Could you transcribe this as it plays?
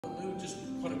just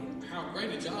how great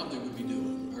a job they would be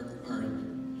doing.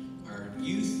 Our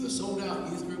youth, the Sold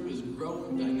Out Youth Group, is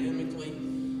growing dynamically.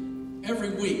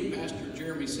 Every week, Pastor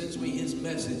Jeremy sends me his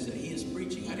message that he is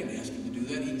preaching. I didn't ask him to do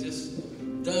that. He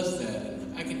just does that.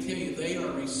 And I can tell you they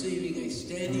are receiving a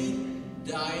steady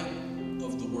diet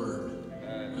of the Word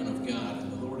and of God.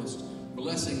 And the Lord is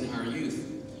blessing our youth.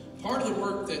 Part of the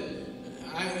work that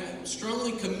I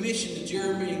strongly commissioned to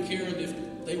Jeremy and Karen if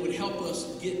they would help us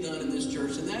get done in this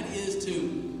church, and that is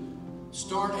to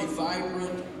start a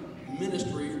vibrant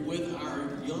ministry with our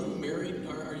young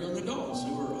adults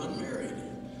who are unmarried.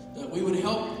 That we would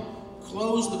help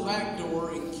close the back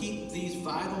door and keep these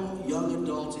vital young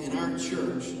adults in our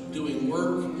church doing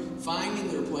work, finding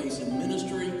their place in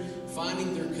ministry,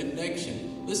 finding their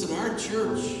connection. Listen, our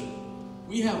church,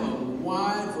 we have a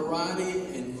wide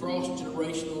variety and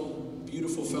cross-generational,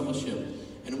 beautiful fellowship.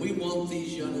 And we want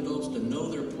these young adults to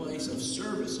know their place of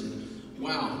service. And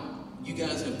wow, you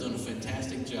guys have done a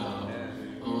fantastic job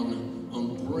on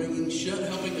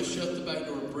helping us shut the back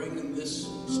door, bringing this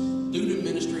student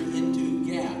ministry into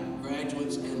GAP,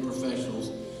 graduates and professionals.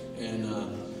 And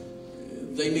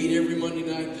they meet every Monday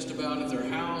night just about at their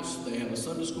house. They have a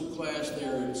Sunday school class.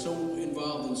 They're so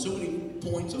involved in so many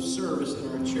points of service in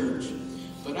our church.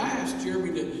 But I asked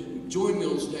Jeremy to join me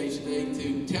on stage today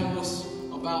to tell us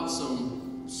about some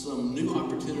new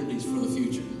opportunities for the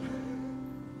future.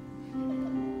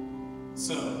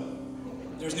 So,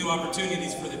 there's new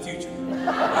opportunities for the future.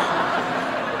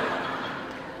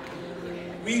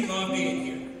 We love being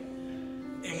here.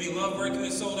 And we love working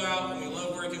with Sold Out, and we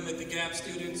love working with the GAP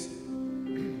students.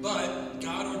 But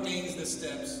God ordains the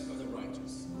steps of the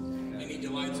righteous, and He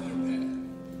delights in their path.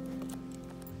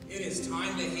 It is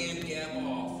time to hand GAP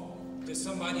off to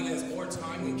somebody that has more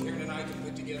time than Karen and I can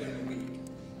put together in a week.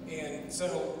 And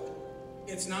so,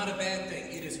 it's not a bad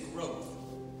thing. It is growth.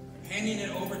 Handing it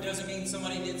over doesn't mean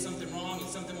somebody did something wrong and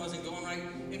something wasn't going right.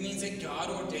 It means that God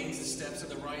ordains the steps of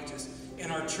the righteous.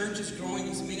 And our church is growing,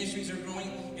 these ministries are growing,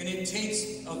 and it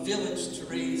takes a village to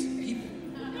raise people.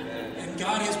 And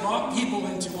God has brought people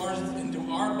into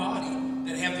our body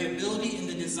that have the ability and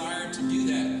the desire to do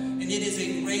that. And it is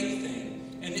a great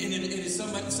thing. And it is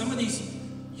some of these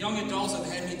young adults have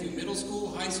had me through middle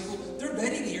school, high school, they're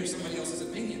ready to hear somebody else's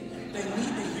opinion. They need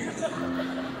to hear that.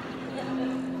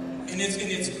 And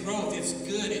it's growth, it's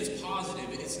good, it's positive,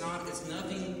 it's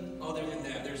nothing other than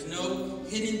that. There's no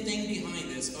hidden thing behind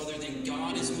this other than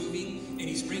God is moving and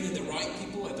He's bringing the right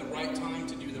people at the right time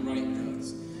to do the right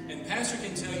things. And Pastor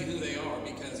can tell you who they are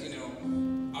because, I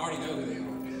already know who they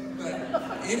are.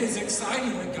 But it is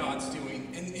exciting what God's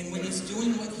doing. And when He's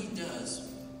doing what He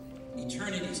does,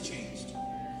 eternity's changed.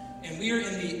 And we are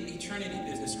in the eternity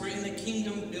business. We're in the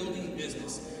kingdom building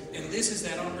business. And this is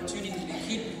that opportunity to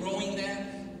keep growing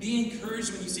that. Be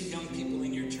encouraged when you see young people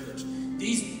in your church.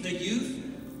 The youth,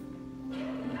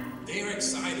 they are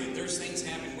excited. There's things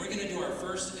happening. We're going to do our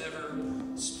first ever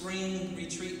spring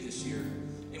retreat this year.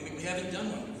 And we haven't done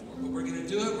one before. But we're going to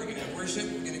do it. We're going to have worship.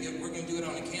 We're going to do it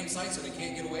on a campsite so they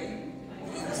can't get away. And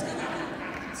it's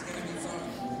going to be fun.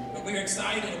 But we're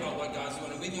excited about what God's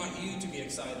doing. And we want you to be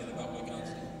excited about what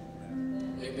God's doing.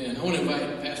 Amen. I want to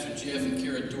invite Pastor Jeff and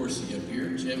Kara Dorsey up here.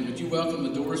 Jeff, would you welcome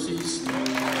the Dorseys?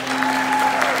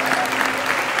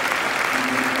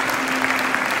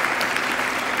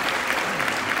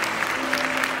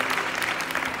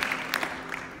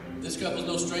 This couple is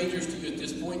no strangers to you at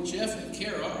this point. Jeff and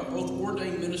Kara are both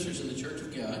ordained ministers in the Church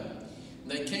of God.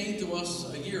 They came to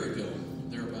us a year ago,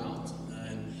 thereabout,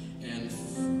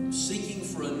 and seeking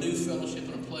for a new fellowship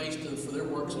and a place for their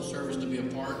works and service to be a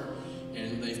part.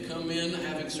 And they've come in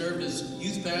having served as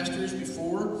youth pastors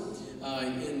before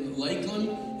in Lakeland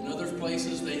and other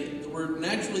places. They were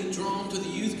naturally drawn to the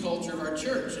youth culture of our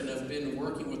church and have been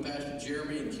working with Pastor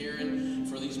Jeremy and Karen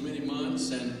for these many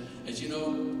months. And as you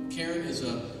know, Karen is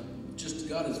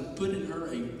God has put in her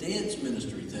a dance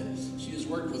ministry that she has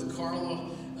worked with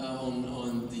Carla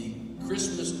on the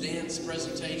Christmas dance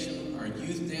presentation, our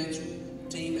youth dance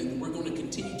team, and we're going to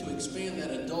continue to expand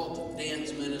that adult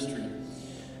dance ministry.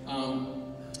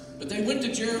 But they went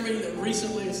to Jeremy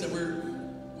recently and said,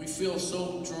 we feel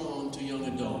so drawn to young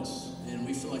adults, and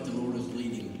we feel like the Lord is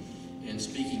leading and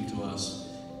speaking to us.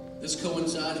 This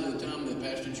coincided with the time that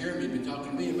Pastor Jeremy had been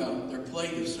talking to me about their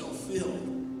plate is so filled,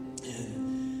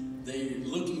 and they're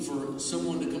looking for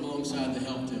someone to come alongside to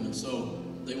help them. And so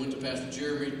they went to Pastor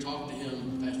Jeremy, talked to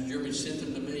him. Pastor Jeremy sent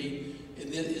them to me,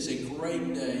 and it is a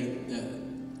great day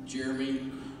that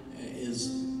Jeremy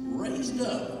is raised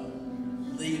up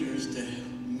leaders to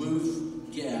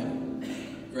move GAP,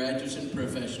 graduates and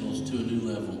professionals, to a new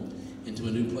level, into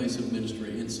a new place of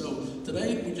ministry. And so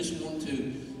today we just want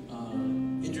to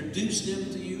introduce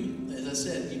them to you. As I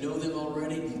said, you know them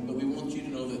already, but we want you to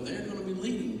know that they're going to be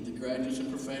leading the graduates and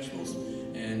professionals.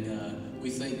 And we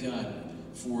thank God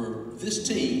for this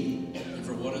team and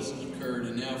for what has occurred,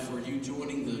 and now for you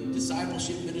joining the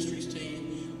Discipleship Ministries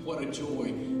team. What a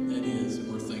joy that is,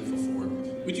 and we're thankful for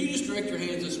it. Would you just direct your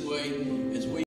hands this way as we